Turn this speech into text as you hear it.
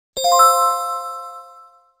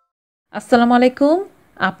আসসালামু আলাইকুম।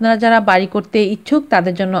 আপনারা যারা বাড়ি করতে ইচ্ছুক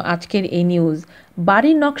তাদের জন্য আজকের এই নিউজ।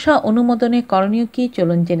 বাড়ির নকশা অনুমোদনে করণীয় কি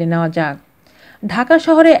চলুন জেনে নেওয়া যাক। ঢাকা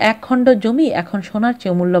শহরে এক খণ্ড জমি এখন সোনার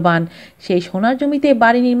চেয়ে মূল্যবান। সেই সোনার জমিতে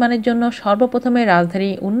বাড়ি নির্মাণের জন্য সর্বপ্রথমে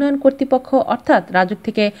রাজধানী উন্নয়ন কর্তৃপক্ষ অর্থাৎ রাজুক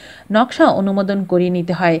থেকে নকশা অনুমোদন করিয়ে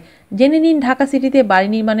নিতে হয়। জেনে নিন ঢাকা সিটিতে বাড়ি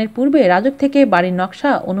নির্মাণের পূর্বে রাজুক থেকে বাড়ির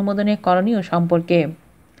নকশা অনুমোদনের করণীয় সম্পর্কে।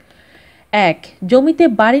 ১. জমিতে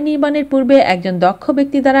বাড়ি নির্মাণের পূর্বে একজন দক্ষ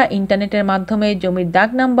ব্যক্তি দ্বারা ইন্টারনেটের মাধ্যমে জমির দাগ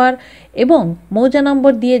নাম্বার এবং মৌজা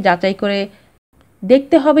নম্বর দিয়ে যাচাই করে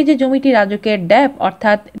দেখতে হবে যে জমিটি রাজুকের ড্যাপ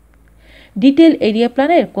অর্থাৎ ডিটেল এরিয়া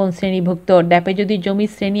প্ল্যানের কোন শ্রেণীভুক্ত। ড্যাপে যদি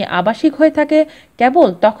জমির শ্রেণী আবাসিক হয়ে থাকে কেবল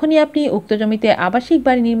তখনই আপনি উক্ত জমিতে আবাসিক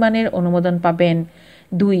বাড়ি নির্মাণের অনুমোদন পাবেন।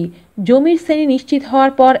 ২. জমির শ্রেণী নিশ্চিত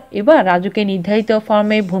হওয়ার পর এবার রাজুকে নির্ধারিত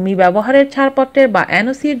ফর্মে ভূমি ব্যবহারের ছাড়পত্রের বা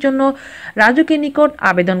এনওসির জন্য রাজুকের নিকট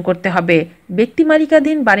আবেদন করতে হবে। ব্যক্তি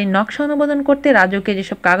মালিকাধীন বাড়ির নকশা অনুমোদন করতে রাজুকে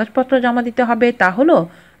যেসব কাগজপত্র জমা দিতে হবে তা হলো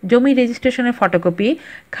জমি রেজিস্ট্রেশনের ফটোকপি,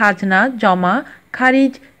 খাজনা জমা,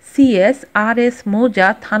 খারিজ, সিএস, আরএস, মৌজা,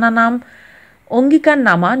 থানা নাম,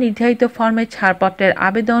 অঙ্গীকারনামা, নির্ধারিত ফর্মের ছাড়পত্রের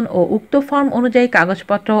আবেদন ও উক্ত ফর্ম অনুযায়ী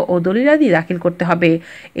কাগজপত্র ও দলিলাদি দাখিল করতে হবে।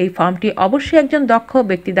 এই ফর্মটি অবশ্যই একজন দক্ষ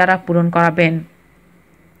ব্যক্তি দ্বারা পূরণ করাবেন।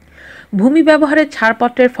 ভূমি ব্যবহারের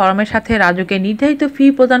ছাড়পত্রের ফর্মের সাথে রাজুকে নির্ধারিত ফি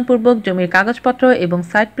প্রদানপূর্বক জমির কাগজপত্র এবং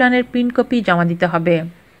সাইট প্ল্যানের প্রিন্ট কপি জমা দিতে হবে।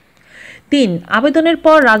 ৩. আবেদনের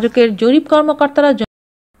পর রাজুকের জরিপ কর্মকর্তারা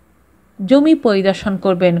জমি পরিদর্শন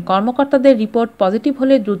করবেন। কর্মকর্তাদের রিপোর্ট পজিটিভ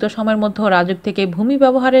হলে দ্রুত সময়ের মধ্যে রাজুক থেকে ভূমি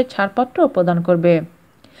ব্যবহারের ছাড়পত্র প্রদান করবে।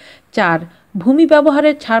 ৪. ভূমি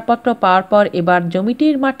ব্যবহারের ছাড়পত্র পাওয়ার পর এবার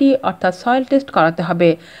জমিটির মাটি অর্থাৎ সয়েল টেস্ট করাতে হবে।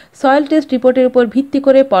 সয়েল টেস্ট রিপোর্টের উপর ভিত্তি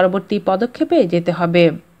করে পরবর্তী পদক্ষেপে যেতে হবে।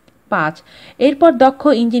 ৫. এরপর দক্ষ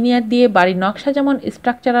ইঞ্জিনিয়ার দিয়ে বাড়ির নকশা যেমন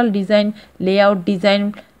structural design, layout design,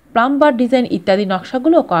 plumber design ইত্যাদি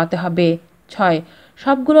নকশাগুলো করাতে হবে। ৬.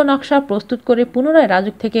 সবগুলো নকশা প্রস্তুত করে পুনরায়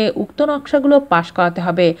রাজুক থেকে উক্ত নকশাগুলো পাস করাতে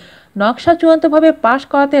হবে। নকশা চূড়ান্তভাবে পাস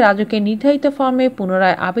করাতে রাজুকে নির্ধারিত ফর্মে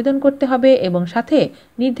পুনরায় আবেদন করতে হবে এবং সাথে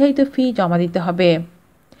নির্ধারিত ফি জমা দিতে হবে।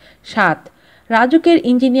 ৭. রাজুকের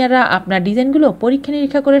ইঞ্জিনিয়াররা আপনার ডিজাইনগুলো পরীক্ষা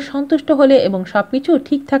নিরীক্ষা করে সন্তুষ্ট হলে এবং সবকিছু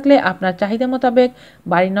ঠিক থাকলে আপনার চাহিদা মোতাবেক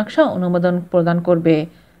বাড়ির নকশা অনুমোদন প্রদান করবে।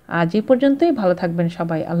 আজ এ পর্যন্তই। ভালো থাকবেন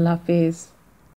সবাই। আল্লাহ হাফেজ।